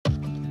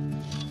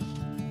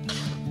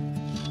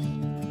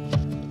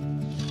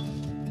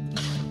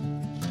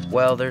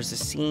Well, there's a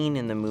scene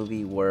in the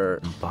movie where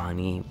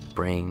Bonnie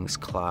brings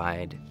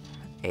Clyde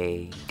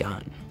a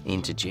gun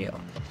into jail.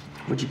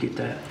 Where'd you get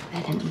that?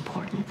 That ain't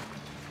important.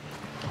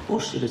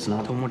 Bullshit, it's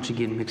not. Don't want you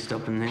getting mixed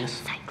up in this.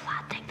 Say,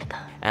 Clyde, take the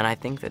gun. And I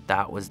think that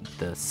that was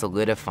the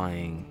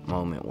solidifying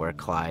moment where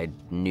Clyde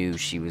knew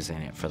she was in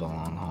it for the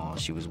long haul.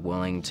 She was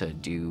willing to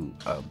do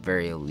a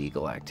very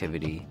illegal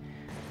activity.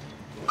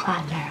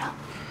 Clyde Darrow,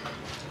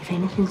 if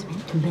anything's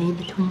meant to be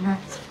between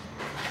us,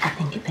 I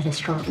think it better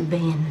start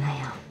being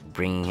now.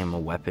 Bringing him a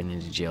weapon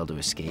into jail to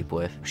escape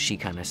with, she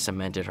kind of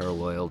cemented her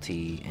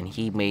loyalty, and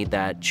he made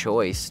that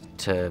choice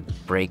to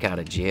break out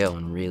of jail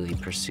and really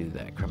pursue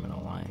that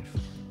criminal life.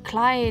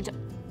 Clyde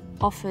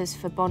offers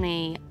for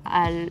Bonnie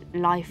a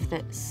life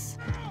that's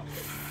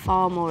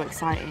far more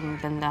exciting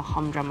than the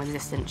humdrum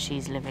existence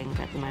she's living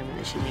at the moment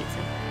that she meets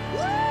him.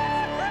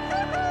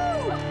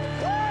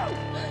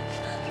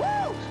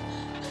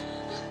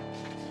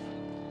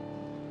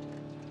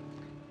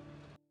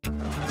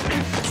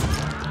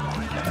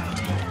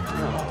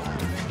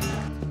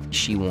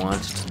 She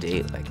wants to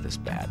date like this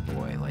bad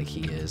boy like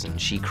he is, and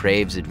she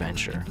craves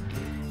adventure,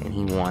 and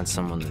he wants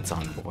someone that's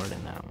on board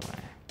in that way.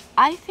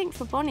 I think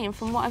for Bonnie, and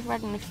from what I've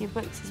read in a few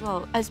books as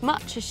well, as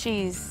much as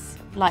she's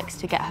likes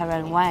to get her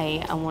own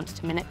way and wants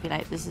to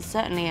manipulate,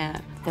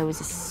 there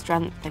was a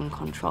strength and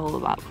control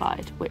about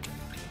Clyde, which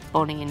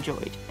Bonnie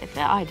enjoyed.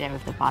 The idea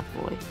of the bad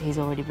boy, he's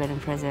already been in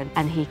prison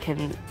and he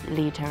can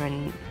lead her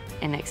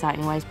in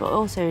exciting ways, but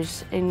also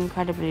is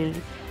incredibly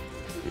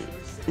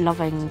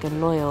loving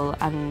and loyal,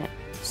 and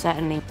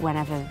certainly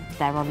whenever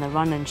they're on the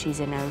run and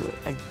she's in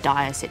a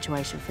dire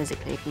situation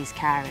physically, he's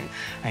caring.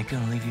 I ain't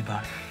gonna leave you,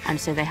 bud.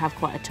 And so they have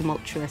quite a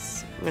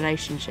tumultuous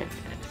relationship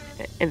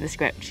in the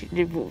script,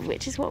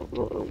 which is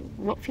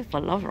what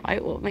people love,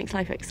 right? What makes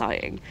life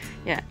exciting.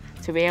 Yeah,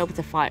 to be able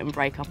to fight and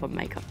break up and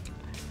make up.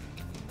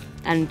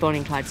 And Bonnie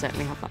and Clyde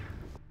certainly have that.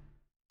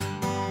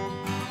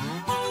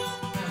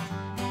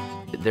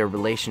 Their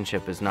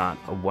relationship is not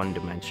a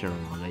one-dimensional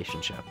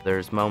relationship.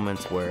 There's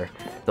moments where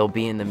they'll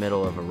be in the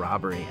middle of a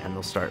robbery and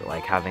they'll start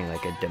like having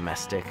like a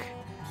domestic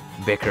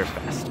bicker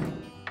fest.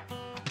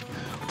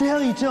 What the hell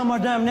are you telling my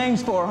damn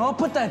names for, huh?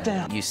 Put that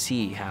down. You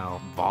see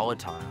how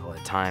volatile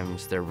at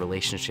times their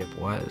relationship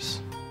was.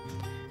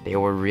 They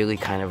were really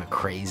kind of a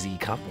crazy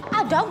couple.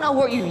 I don't know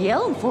what you're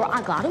yelling for.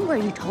 I got him where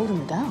you told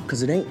him to go.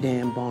 Because it ain't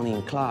damn Bonnie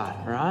and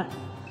Clyde, right?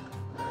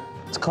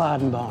 It's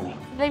Clyde and Bonnie.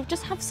 They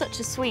just have such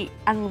a sweet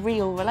and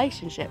real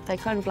relationship. They're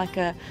kind of like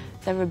they're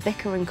a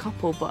bickering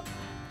couple, but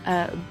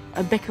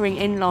a bickering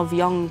in love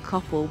young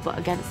couple, but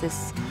against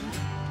this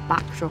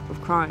backdrop of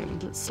crime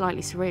that's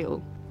slightly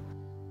surreal.